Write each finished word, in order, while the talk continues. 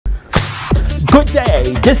Good day,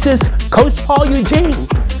 this is Coach Paul Eugene,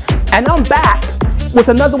 and I'm back with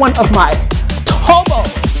another one of my Turbo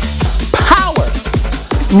Power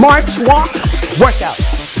March Walk workout.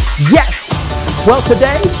 Yes, well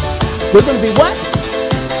today, we're gonna be what?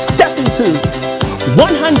 Stepping to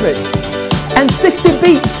 160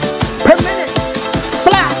 beats per minute,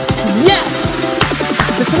 flat, yes.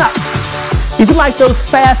 Listen up, if you like those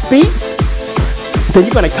fast beats, then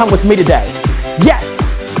you're gonna come with me today. Yes.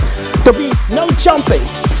 There'll be no jumping,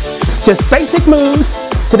 just basic moves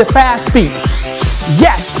to the fast beat.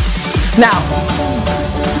 Yes. Now,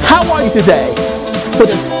 how are you today for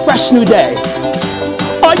this fresh new day?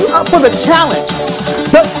 Are you up for the challenge?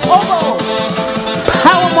 The Turbo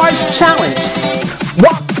Power March Challenge.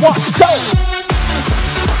 Walk, walk, go.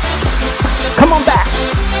 Come on back.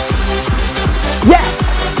 Yes.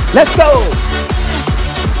 Let's go.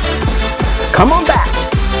 Come on back.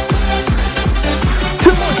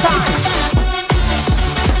 Two more times.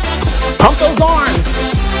 Pump those arms.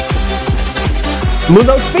 Move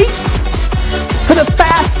those feet to the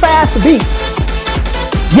fast, fast beat.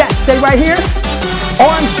 Yes, stay right here.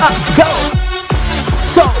 Arms up, go.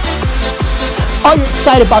 So, are you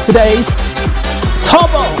excited about today's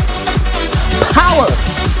Turbo Power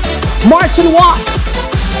March and Walk?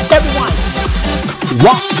 Everyone,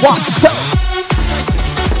 walk, walk, go.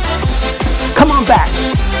 Come on back.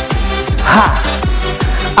 Ha.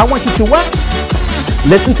 I want you to what?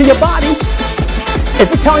 Listen to your body. If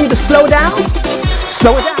it's telling you to slow down,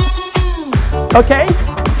 slow it down. Okay?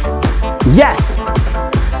 Yes.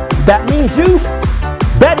 That means you,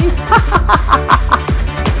 Betty,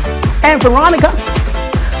 and Veronica,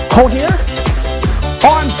 hold here,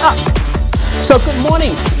 arms up. So good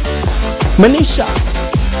morning, Manisha.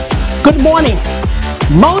 Good morning,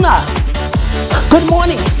 Mona. Good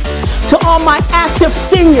morning to all my active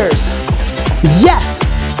seniors. Yes.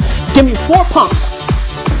 Give me 4 pumps.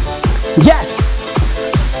 Yes.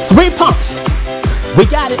 3 pumps. We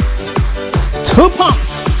got it. 2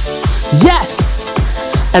 pumps. Yes.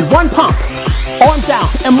 And 1 pump. Arms down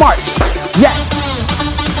and march. Yes.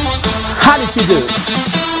 How did you do?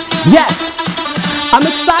 Yes. I'm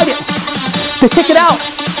excited to kick it out,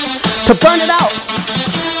 to burn it out.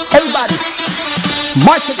 Everybody,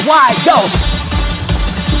 march it wide. Go.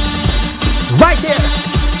 Right there.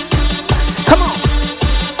 Come on.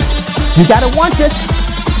 You gotta want this.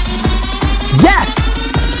 Yes.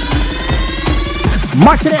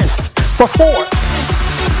 March it in for 4.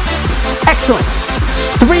 Excellent.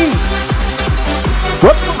 3.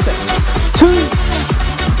 We're pumping. 2.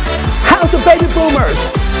 How's the baby boomers?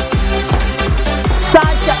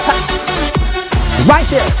 Side step touch. Right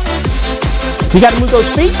there. You gotta move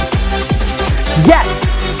those feet. Yes.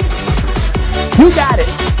 You got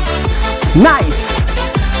it. Nice.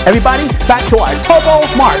 Everybody, back to our Turbo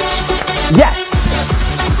March. Yes.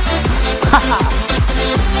 Haha.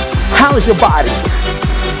 How is your body?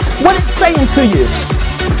 What it's saying to you?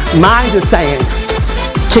 Mine is saying,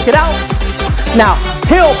 kick it out. Now,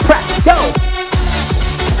 heel press, go.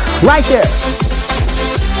 Right there.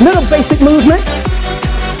 Little basic movement.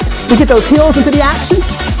 We get those heels into the action.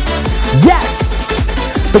 Yes.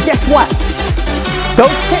 But guess what?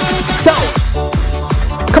 Those kicks, go.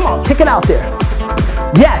 Come on, kick it out there.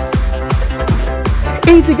 Yes.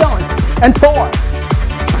 Easy going. And 4.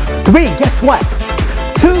 3, guess what?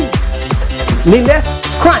 2, knee lift,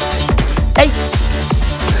 crunch. 8,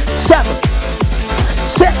 7,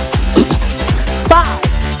 6, 5,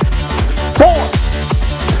 4,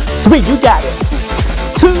 3, you got it.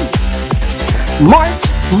 2, march,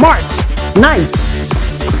 march. Nice.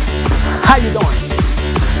 How you doing?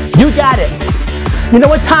 You got it. You know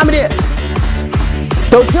what time it is?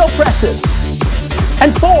 Those heel presses.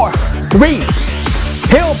 And 4, 3,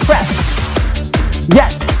 heel press.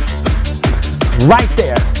 Yes. Right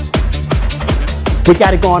there. We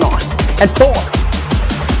got it going on. And 4,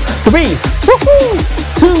 3, woohoo,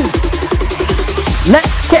 2,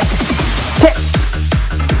 let's kick, kick,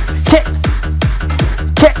 kick,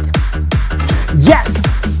 kick. Yes.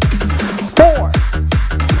 4,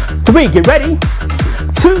 3, get ready.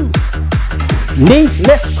 2, knee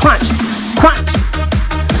lift, crunch, crunch.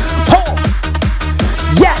 Pull.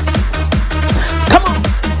 Yes. Come on.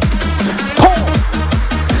 Pull.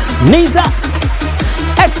 Knees up.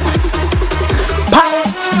 Excellent. Power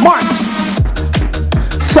march.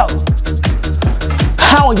 So,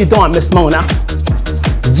 how are you doing, Miss Mona?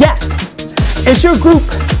 Yes. Is your group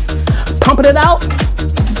pumping it out?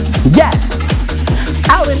 Yes.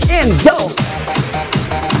 Out and in, go.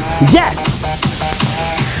 Yes.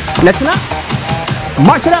 Listen up.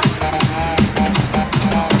 March it up.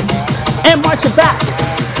 And march it back.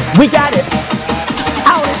 We got it.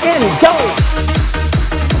 Out and in, go.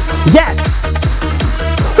 Yes.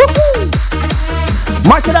 Woo-hoo.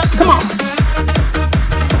 March it up, come on.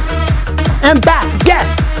 And back, yes.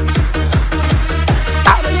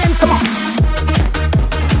 Out and in, come on.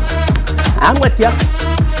 I'm with you.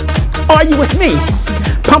 Are you with me?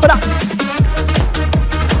 Pump it up.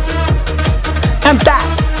 And back.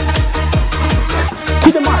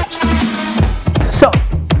 Keep it march. So,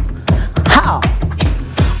 how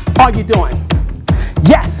are you doing?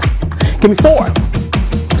 Yes. Give me 4,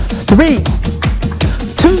 3,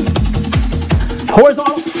 2,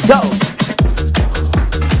 horizontal, go.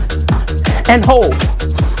 And hold.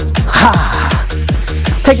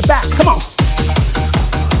 Take it back, come on.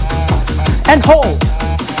 And hold.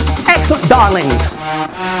 Excellent, darlings.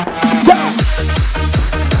 Go.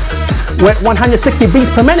 We're at 160 beats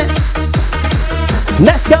per minute.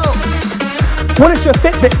 Let's go. What is your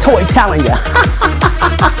Fitbit toy telling you?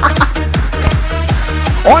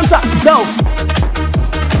 Arms up, go.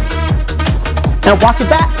 And walk it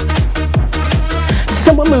back.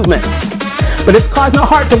 Simple movement, but it's causing our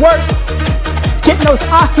heart to work. Getting those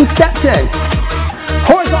awesome steps in.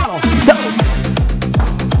 Horizontal, go.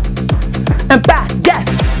 And back, yes.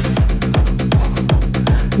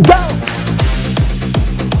 Go.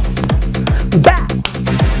 Back.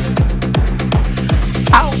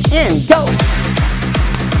 Out, in, go.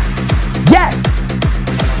 Yes.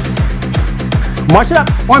 March it up,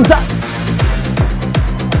 arms up.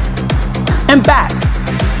 And back.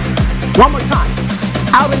 One more time.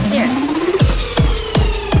 Out and in.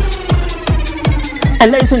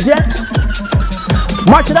 And ladies and gents,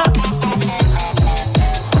 march it up.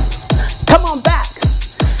 Come on back.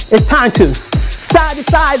 It's time to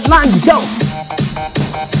side lunge, go.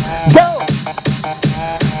 Go.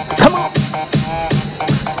 Come on.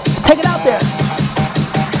 Take it out there.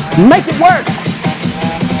 Make it work.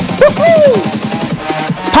 Woo-hoo.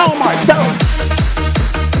 Power march, go.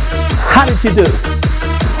 How did you do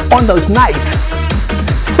on those nice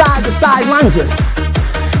side-to-side lunges?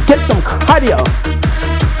 Get some cardio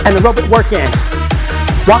and aerobic work in.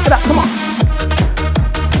 Walk it up, come on.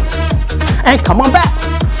 And come on back.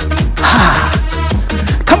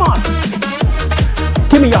 Come on.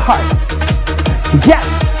 Give me your heart. Yes.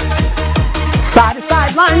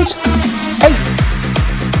 Side-to-side lunge. 8,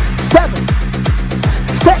 7,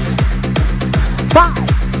 6, 5,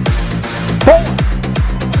 4,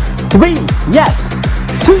 3, yes,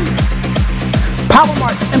 2, power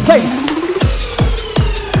march in place.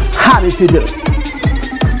 How did you do?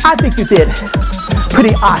 I think you did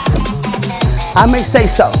pretty awesome. I may say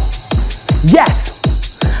so. Yes,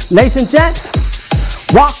 ladies and gents,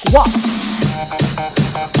 walk, walk.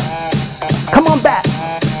 Come on back.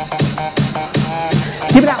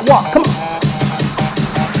 Give me that walk, come on.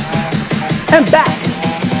 And back.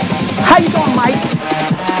 How you doing, Mike?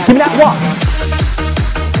 Give me that walk.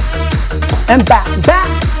 And back, back.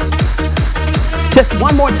 Just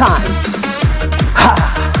one more time.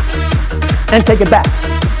 And take it back.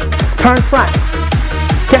 Turn front.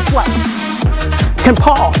 Guess what? Can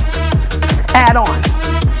Paul add on?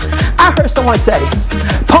 I heard someone say,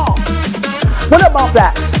 Paul, what about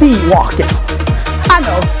that speed walking? I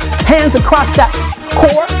know, hands across that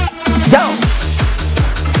core, go.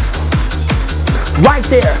 Right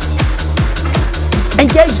there.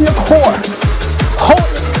 Engage in the core. Hold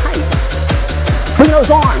it tight. Bring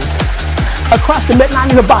those arms across the midline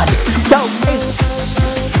of your body. Go. 8.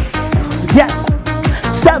 Yes.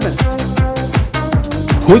 7.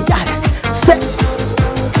 We got it. 6.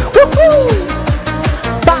 Woohoo!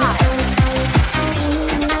 5.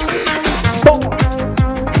 4.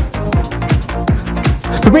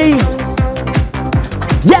 3.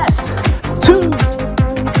 Yes. 2.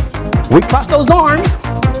 We cross those arms.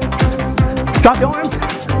 Drop your arms.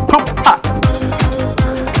 Pump up.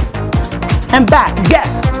 And back.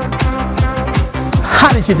 Yes. How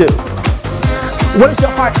did you do? What is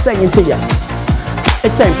your heart saying to you?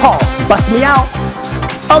 It's saying, Paul, bust me out.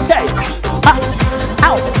 Okay. Up.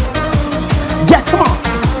 Out. Yes, come on.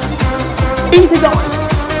 Easy going.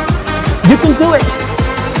 You can do it.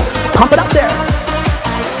 Pump it up there.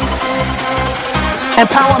 And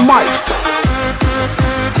power march.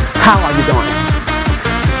 How are you doing?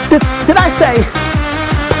 Did I say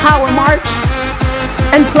power march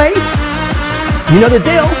in place? You know the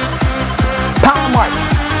deal. Power march.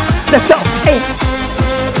 Let's go. 8.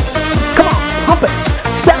 Come on, pump it.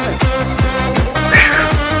 7.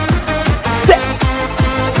 6.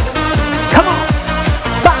 Come on.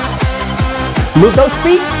 5. Move those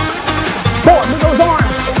feet. 4. Move those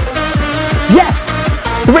arms. Yes.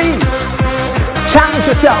 3. Challenge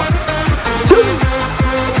yourself. 2.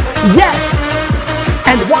 Yes.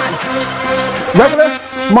 And 1. Regular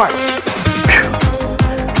march.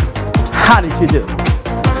 How did you do?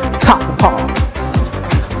 Top to Paul.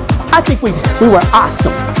 I think we were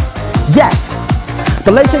awesome. Yes.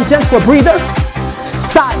 The ladies and gents for a breather.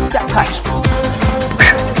 Side step touch.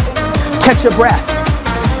 Catch your breath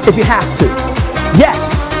if you have to. Yes.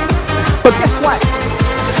 But guess what?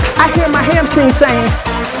 I hear my hamstring saying,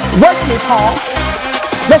 work me, Paul.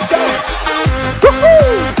 Let's go.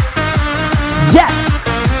 Woohoo! Yes.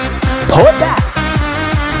 Pull it back.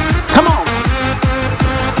 Come on.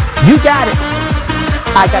 You got it.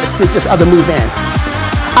 I got to sneak this other move in.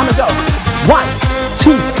 I'm going to go. 1,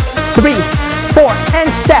 2, 3, 4, and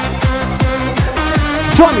step.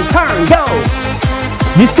 Join me, turn, go.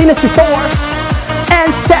 You've seen this before.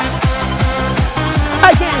 And step.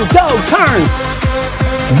 Again, go, turn.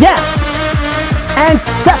 Yes. And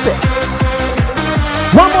step it.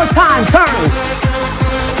 One more time, turn.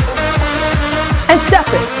 And step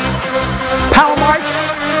it. Power march,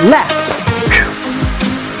 left.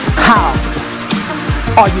 How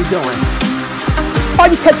are you doing? Are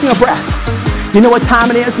you catching your breath? You know what time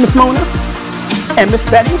it is, Miss Mona and Miss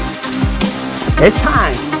Betty? It's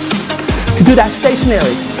time to do that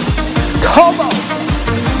stationary turbo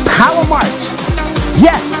power march.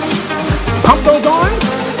 Yes. Pump those arms,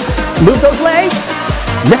 move those legs,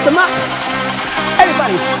 lift them up.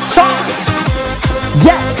 Everybody, charge.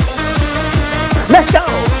 Yes. Let's go.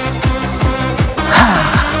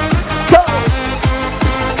 Go.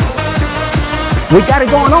 We got it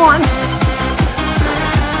going on.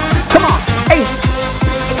 Come on. 8,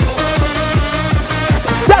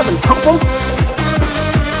 7, pump them.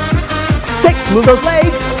 6, move those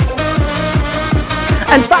legs.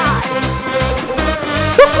 And 5.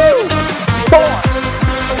 Woo-hoo. 4,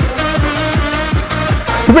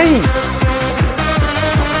 3,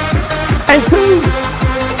 and 2.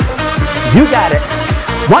 You got it.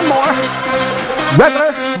 One more.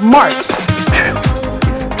 Regular march.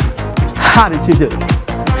 How did you do?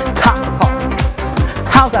 Top to Paul.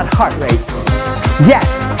 How's that heart rate? Yes,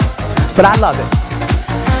 but I love it.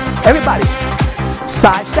 Everybody,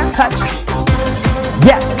 side step touch.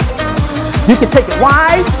 Yes, you can take it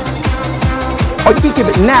wide or you can give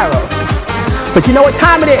it narrow. But you know what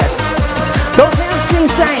time it is? Those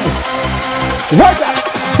hamstrings saying, work up.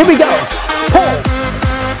 Here we go. Pull.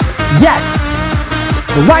 Yes.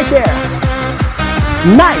 Right there.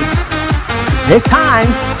 Nice. It's time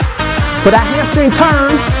for that hamstring turn.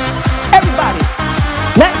 Everybody,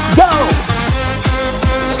 let's go.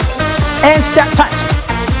 And step touch.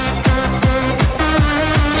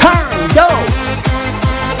 Turn, go.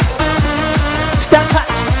 Step touch.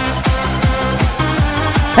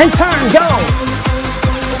 And turn, go.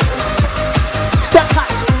 Step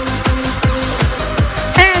touch.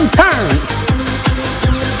 And turn.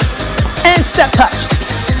 And step touch.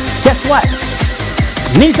 Guess what?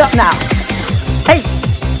 Knees up now. 8,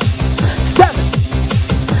 7,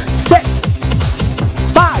 6,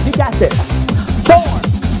 5. You got this. 4,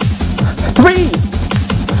 3,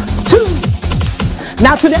 2.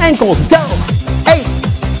 Now to the ankles. Go. 8,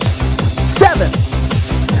 7,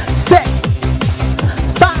 6,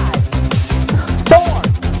 5, 4,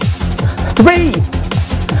 3,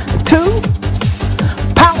 2.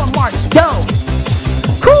 Power march. Go.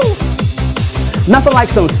 Whew. Nothing like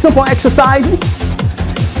some simple exercises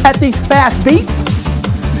at these fast beats.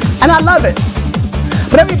 And I love it.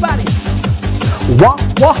 But everybody, walk,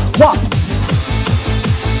 walk, walk.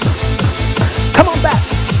 Come on back.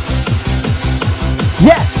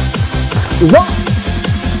 Yes. Walk.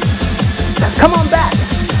 Come on back.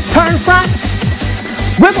 Turn front.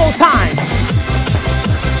 Wiggle time.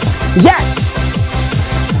 Yes.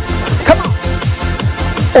 Come on.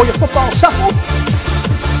 Or your football shuffle.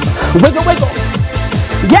 Wiggle, wiggle.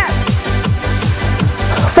 Yes.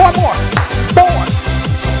 4 more. 4.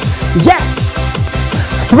 Yes.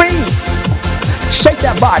 3. Shake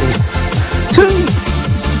that body. 2.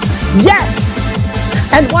 Yes.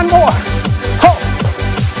 And 1 more. Hold.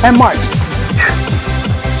 And march.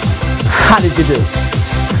 How did you do?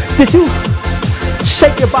 Did you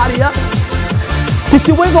shake your body up? Did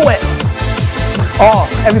you wiggle it? Oh,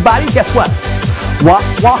 everybody, guess what? Walk,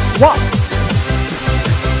 walk, walk.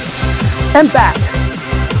 And back.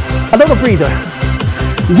 A little breather.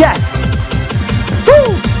 Yes.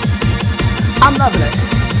 Woo! I'm loving it.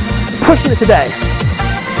 Pushing it today.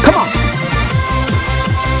 Come on.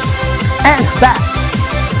 And back.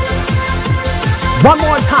 One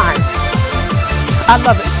more time. I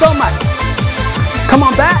love it so much. Come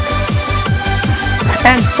on back.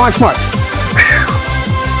 And march, march.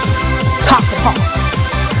 Top to Paul.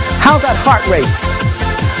 How's that heart rate?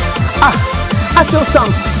 I feel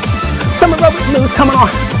some aerobic moves coming on.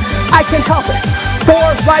 I can't help it. 4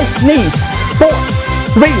 right knees. 4,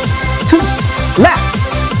 3, 2, left,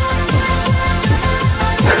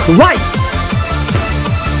 right,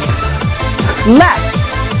 left,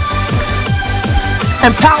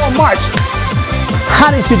 and power march.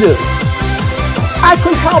 How did you do? I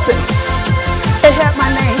couldn't help it. It had my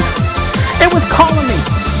name. It was calling me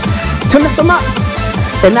to lift them up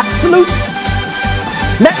in that salute.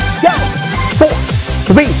 Let's go. 4,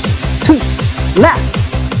 3, 2, left,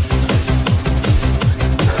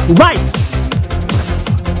 right,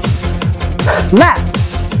 left,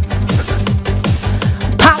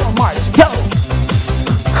 power march, go.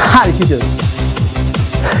 How did you do?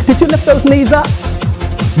 Did you lift those knees up?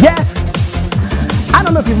 Yes? I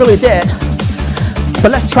don't know if you really did,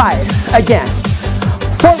 but let's try it again.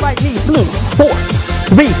 4 right knee salute. 4,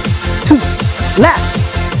 3, 2, left,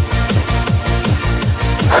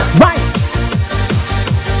 right,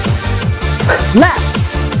 left,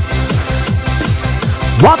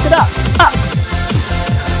 walk it up, up,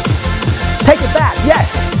 take it back,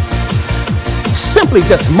 yes. Simply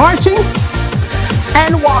just marching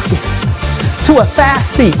and walking to a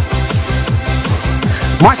fast beat.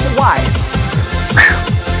 March it wide.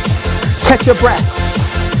 Catch your breath.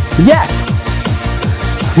 Yes.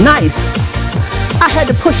 Nice. I had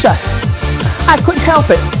to push us. I couldn't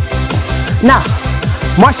help it. Now,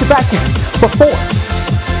 march it back for 4.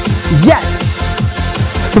 Yes.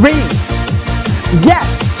 3. Yes.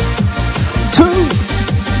 2.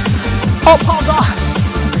 Oh, Paul, God.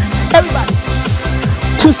 Everybody.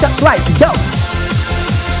 2 steps right. Go.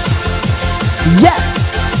 Yes.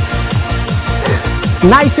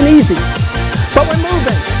 Nice and easy. But we're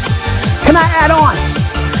moving. Can I add on?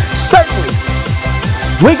 Certainly.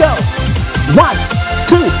 We go. 1,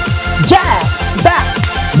 2, jab, back.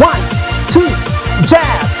 1, 2,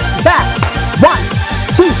 jab, back. 1,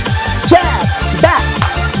 2, jab, back.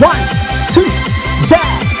 1, 2,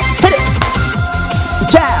 jab. Hit it.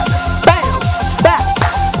 Jab, bam, back.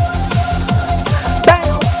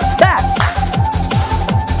 Bam, back.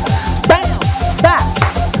 Bam, back.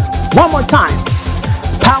 One more time.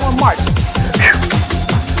 Power march.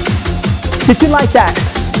 Did you like that?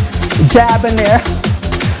 Jab in there.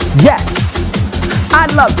 Yes. I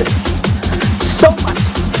loved it so much.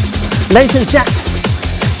 Ladies and gents,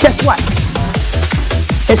 guess what?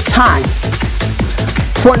 It's time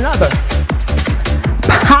for another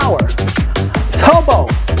power turbo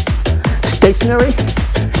stationary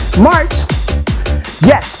march.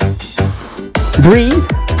 Yes. Breathe,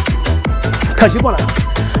 because you want to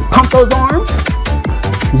pump those arms.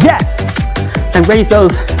 Yes. And raise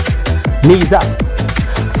those knees up.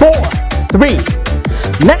 4, 3,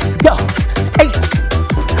 let's go. 8,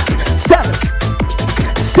 7,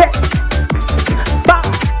 6, 5,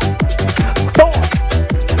 4,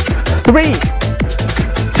 3,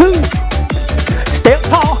 2, stay up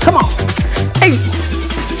tall, come on. 8,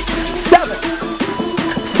 7,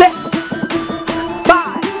 6,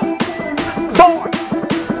 5, 4,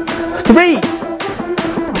 3,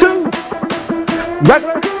 2,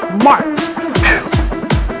 regular march.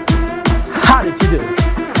 How did you do?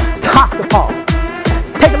 Top the Paul.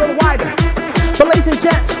 Take a little wider. But ladies and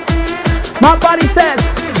gents, my body says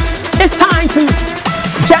it's time to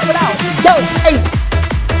jab it out. Go. 8,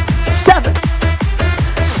 7,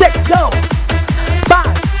 6, go.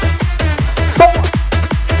 5, 4,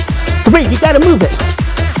 3. You gotta move it.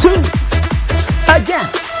 2, again.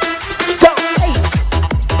 Go. 8,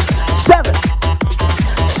 7,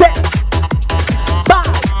 6, 5,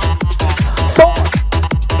 4,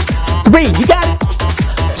 3. You got it.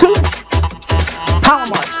 2. Power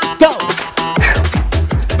march. Go.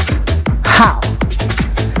 How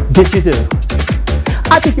did you do?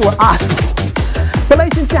 I think you were awesome. But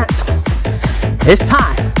ladies and gents, it's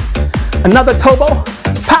time. Another turbo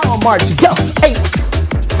power march. Go. 8.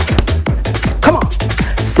 Come on.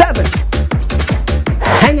 7.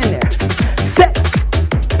 Hang in there. 6.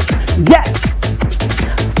 Yes.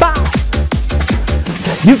 5.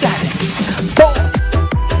 You got it. 4.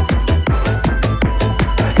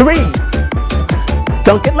 3.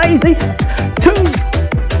 Don't get lazy. 2.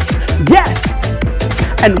 Yes.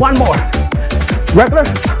 And one more. Regular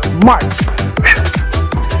march.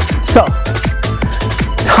 So,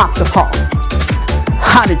 top the Paul.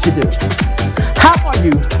 How did you do? How are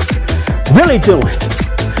you really doing?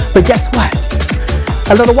 But guess what?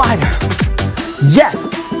 A little wider. Yes.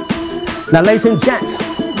 Now, ladies and gents,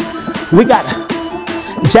 we gotta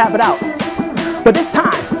jab it out. But this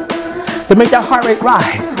time, to make that heart rate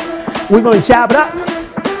rise, we're gonna jab it up.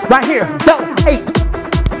 Right here. Go. 8,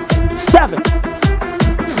 7,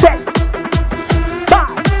 6, 5,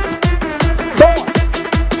 4,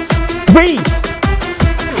 3,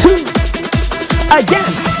 2,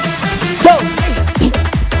 again. Go. 8,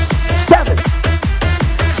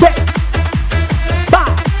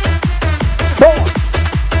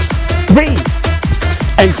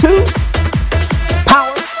 2,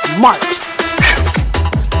 power march.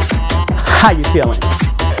 How you feeling?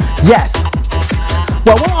 Yes.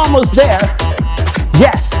 Well, we're almost there.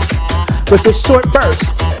 Yes. With this short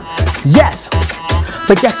burst. Yes.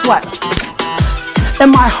 But guess what? In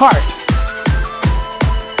my heart,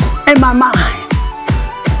 in my mind,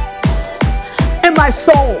 in my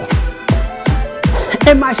soul,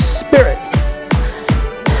 in my spirit,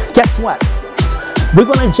 guess what? We're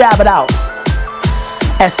gonna jab it out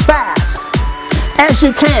as fast as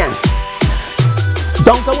you can.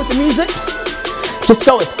 Don't go with the music. Just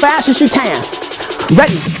go as fast as you can.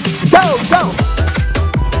 Ready? Go, go.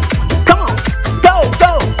 Come on. Go,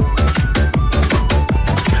 go.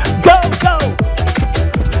 Go, go.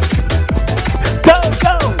 Go,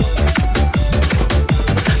 go.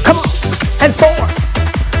 Come on. And 4.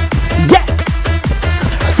 Yes.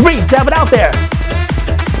 3. Jab it out there.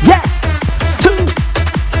 Yes. 2.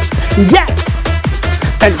 Yes.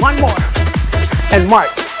 And 1 more. And mark.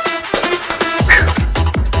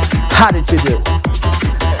 How did you do?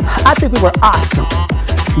 I think we were awesome.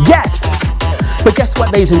 Yes. But guess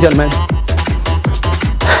what, ladies and gentlemen?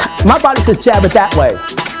 My body says jab it that way.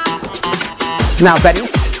 Now, Betty,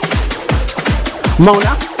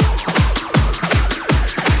 Mona,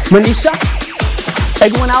 Manisha,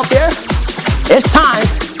 everyone out there, it's time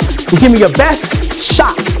to give me your best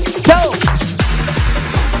shot. Go.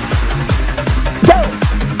 Go.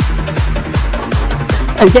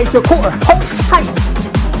 Engage your core. Hold tight.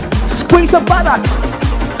 Squeeze the buttocks.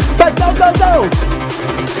 Go, go, go, go.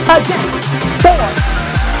 Again. 4.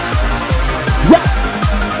 Yes.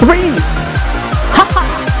 3. Ha ha.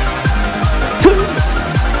 2.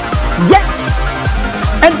 Yes.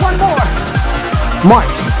 And 1 more.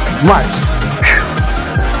 March. March.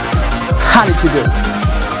 How did you do?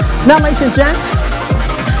 Now, ladies and gents,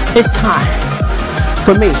 it's time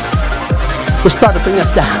for me to start to bring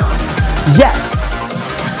us down. Yes.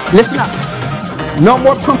 Listen up. No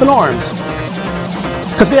more pumping arms,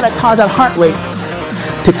 because we're going to cause that heart rate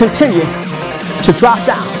to continue to drop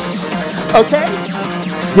down. Okay?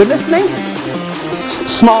 You're listening?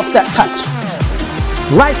 Small step touch.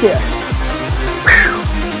 Right there.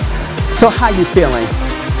 So how you feeling?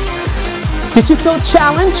 Did you feel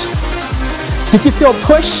challenged? Did you feel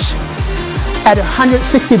push at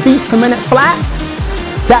 160 beats per minute flat?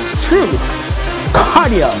 That's true.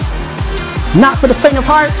 Cardio. Not for the faint of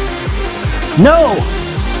heart? No.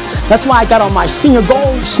 That's why I got on my senior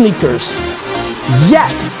gold sneakers.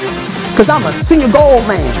 Yes. Because I'm a senior gold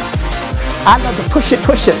man. I love to push it,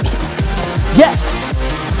 push it. Yes.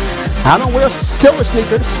 I don't wear silver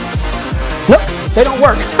sneakers. Nope, they don't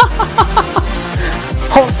work.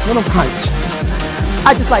 Hold, little punch.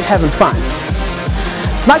 I just like having fun.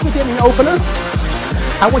 Like you did in the opener,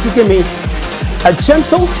 I want you to give me a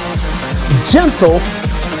gentle, gentle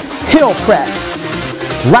heel press.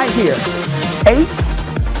 Right here. 8,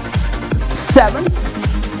 7,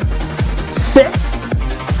 6,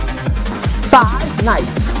 5,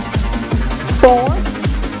 nice. 4,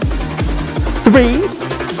 3,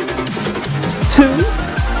 2,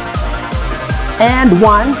 and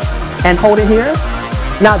 1, and hold it here.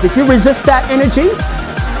 Now, did you resist that energy?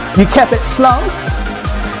 You kept it slow?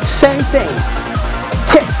 Same thing.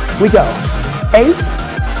 Kicks, we go. 8,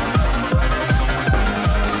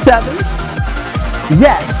 7,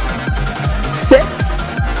 yes. 6,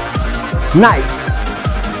 nice.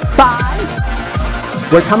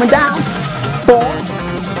 5, we're coming down. 4,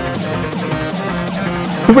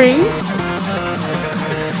 3,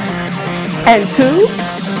 and 2,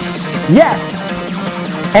 yes.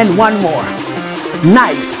 And 1 more.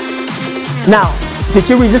 Nice. Now, did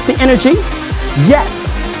you resist the energy? Yes.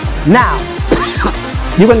 Now,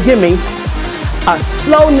 you're going to give me a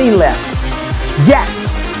slow knee lift. Yes.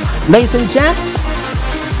 Ladies and gents,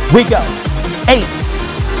 we go. 8,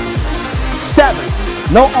 7,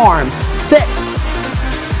 no arms. 6,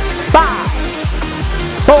 5,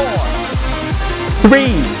 4,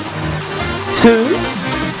 3, 2,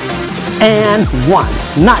 and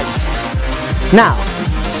 1. Nice. Now,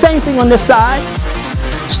 same thing on this side.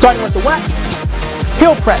 Starting with the what?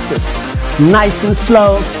 Heel presses. Nice and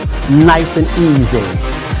slow, nice and easy.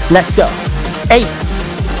 Let's go. 8.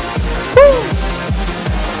 Woo.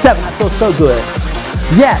 7, I feel so good.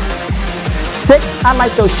 Yes. 6, I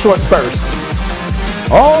like those short bursts.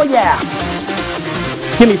 Oh yeah.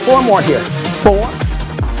 Give me 4 more here. 4.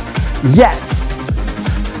 Yes.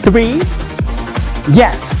 3.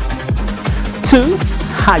 Yes. 2.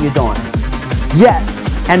 How you doing?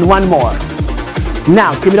 Yes. And 1 more.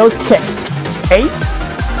 Now, give me those kicks. 8.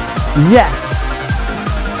 Yes.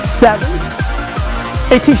 7.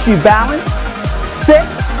 It teaches you balance. 6.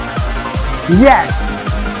 Yes.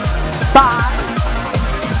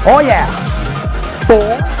 Oh yeah.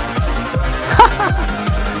 4.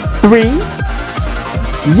 3.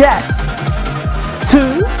 Yes. 2.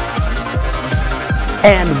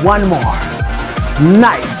 And 1 more.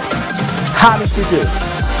 Nice. How did you do?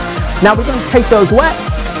 Now we're going to take those wet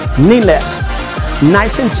knee lifts.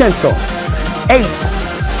 Nice and gentle. 8,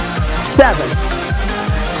 7,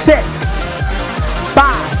 6,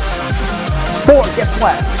 5, 4. Guess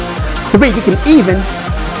what? 3. You can even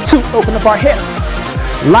 2. Open up our hips.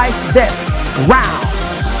 Like this. Round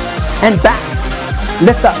and back.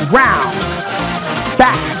 Lift up. Round.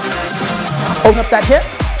 Back. Open up that hip.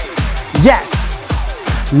 Yes.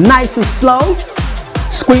 Nice and slow.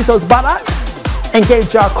 Squeeze those buttocks.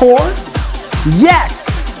 Engage our core. Yes.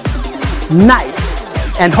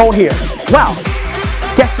 Nice. And hold here. Well,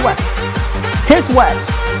 guess what? Here's what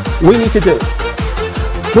we need to do.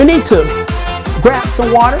 We need to grab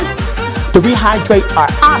some water to rehydrate our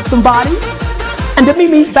awesome bodies. And then we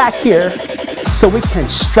meet back here so we can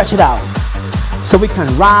stretch it out. So we can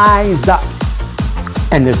rise up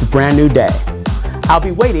in this brand new day. I'll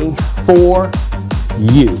be waiting for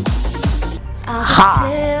you.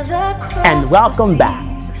 Hi, and welcome back.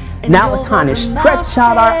 Now it's time to stretch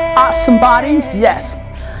out our awesome bodies. Yes,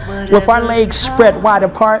 with our legs spread wide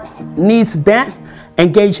apart, knees bent,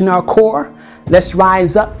 engaging our core. Let's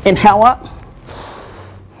rise up. Inhale up.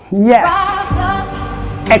 Yes.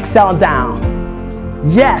 Exhale down.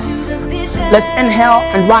 Yes. Let's inhale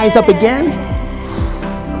and rise up again.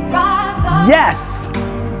 Yes.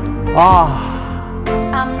 Oh.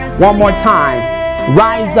 One more time.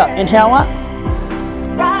 Rise up. Inhale up.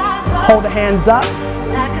 Hold the hands up.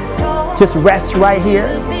 Just rest right here.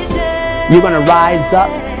 You're going to rise up.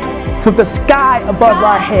 For the sky above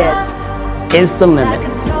our heads is the limit.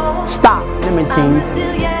 Stop limiting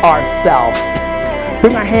ourselves.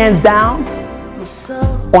 Bring our hands down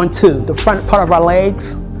onto the front part of our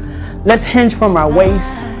legs. Let's hinge from our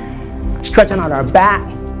waist, stretching out our back.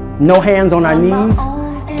 No hands on our knees.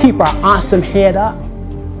 Keep our awesome head up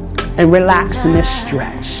and relax in this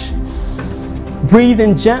stretch. Breathe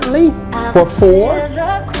in gently for 4,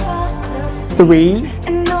 3,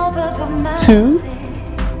 2,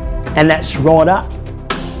 and let's roll it up.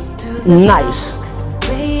 Nice.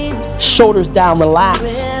 Shoulders down,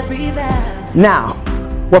 relax. Now,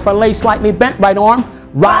 with our legs slightly bent, right arm,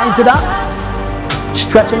 rise it up.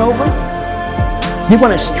 Stretching over. You're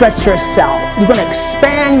going to stretch yourself. You're going to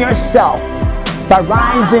expand yourself by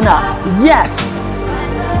rising up. Yes.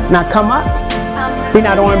 Now come up. Bring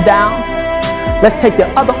that arm down. Let's take the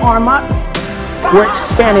other arm up. We're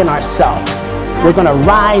expanding ourselves. We're going to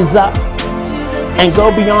rise up and go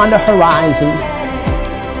beyond the horizon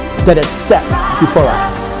that is set before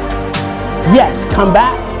us. Yes, come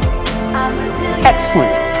back.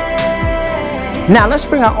 Excellent. Now let's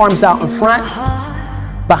bring our arms out in front,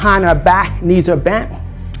 behind our back, knees are bent.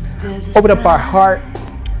 Open up our heart,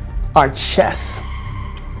 our chest.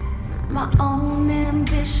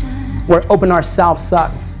 We're opening ourselves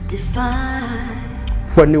up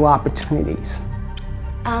for new opportunities,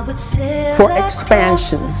 for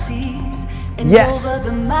expansions. Yes.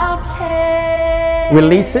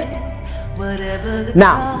 Release it.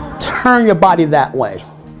 Now, turn your body that way.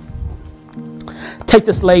 Take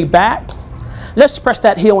this leg back. Let's press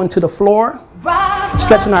that heel into the floor.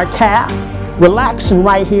 Stretching our calf. Relaxing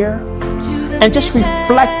right here. And just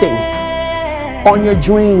reflecting on your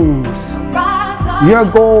dreams, your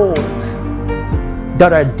goals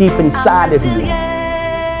that are deep inside of you.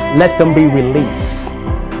 Let them be released.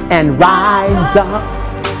 And rise up.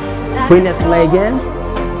 Bring this leg in.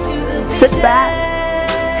 Sit back.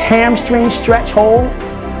 Hamstring stretch, hold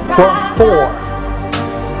for 4,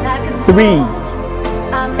 3,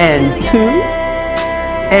 and 2,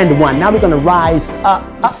 and 1. Now we're going to rise up,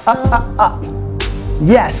 up, up, up, up.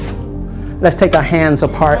 Yes. Let's take our hands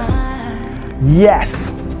apart.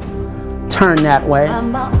 Yes. Turn that way.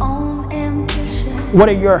 What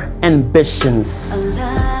are your ambitions?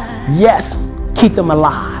 Yes. Keep them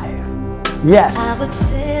alive. Yes.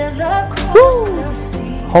 Woo.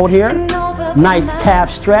 Hold here. Nice calf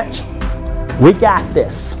stretch. We got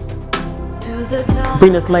this.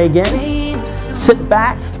 Bring this leg in. Sit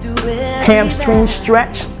back. Hamstring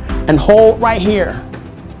stretch. And hold right here.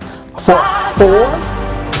 For 4,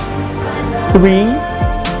 3,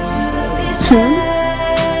 2,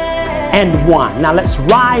 and 1. Now let's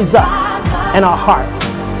rise up in our heart,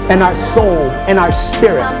 in our soul, in our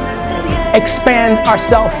spirit. Expand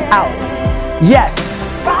ourselves out. Yes.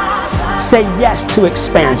 Say yes to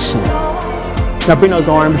expansion. Now bring those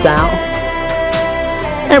arms down.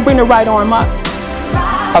 And bring the right arm up.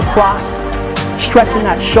 Across. Stretching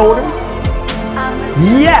that shoulder.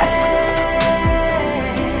 Yes.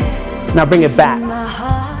 Now bring it back.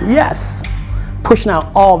 Yes. Pushing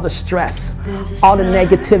out all the stress, all the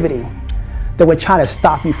negativity that would try to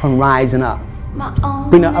stop you from rising up.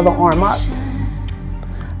 Bring the other arm up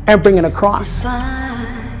and bring it across.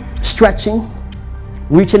 Stretching,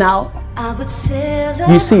 reaching out.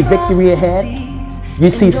 You see victory ahead. You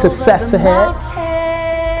see success ahead.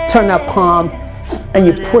 Turn that palm and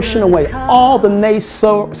you're pushing away all the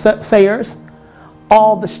naysayers,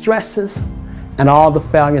 all the stresses, and all the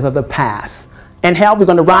failures of the past. Inhale, we're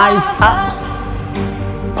going to rise up.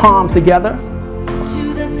 Palms together.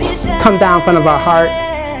 Come down in front of our heart.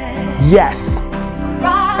 Yes.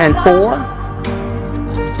 And 4,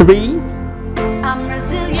 3,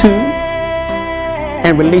 2,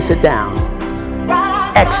 and release it down.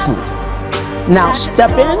 Excellent. Now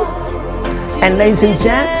step in, and ladies and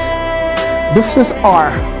gents, this was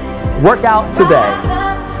our workout today.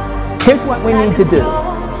 Here's what we need to do.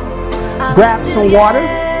 Grab some water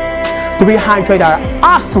to rehydrate our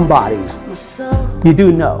awesome bodies. You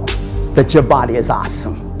do know that your body is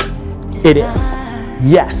awesome. It is.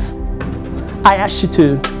 Yes. I ask you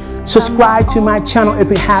to subscribe to my channel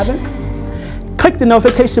if you haven't. Click the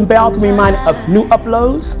notification bell to be reminded of new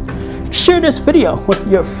uploads. Share this video with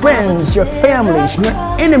your friends, your families, your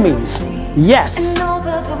enemies. Yes.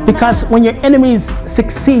 Because when your enemies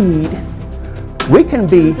succeed, we can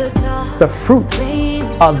be the fruit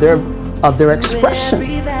of their expression.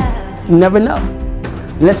 You never know.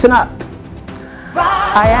 Listen up.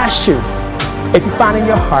 I ask you, if you find in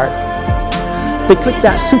your heart, to click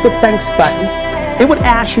that super thanks button. It would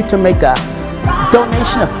ask you to make a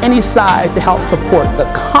donation of any size to help support the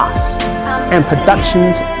cost and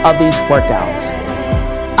productions of these workouts.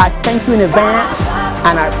 I thank you in advance,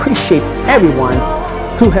 and I appreciate everyone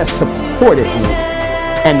who has supported me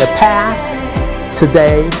in the past,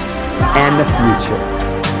 today, and the future.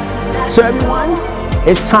 So everyone,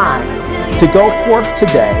 it's time to go forth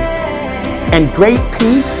today in great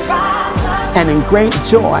peace and in great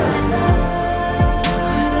joy,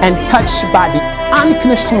 and touched by the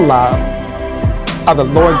unconditional love of the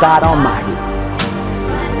Lord God Almighty.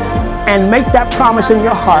 And make that promise in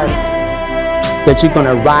your heart that you're going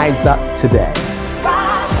to rise up today.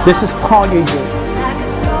 This is Paul Eugene.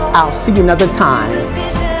 I'll see you another time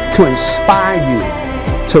to inspire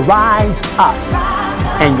you to rise up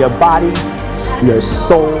in your body, your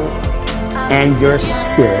soul, and your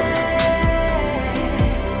spirit.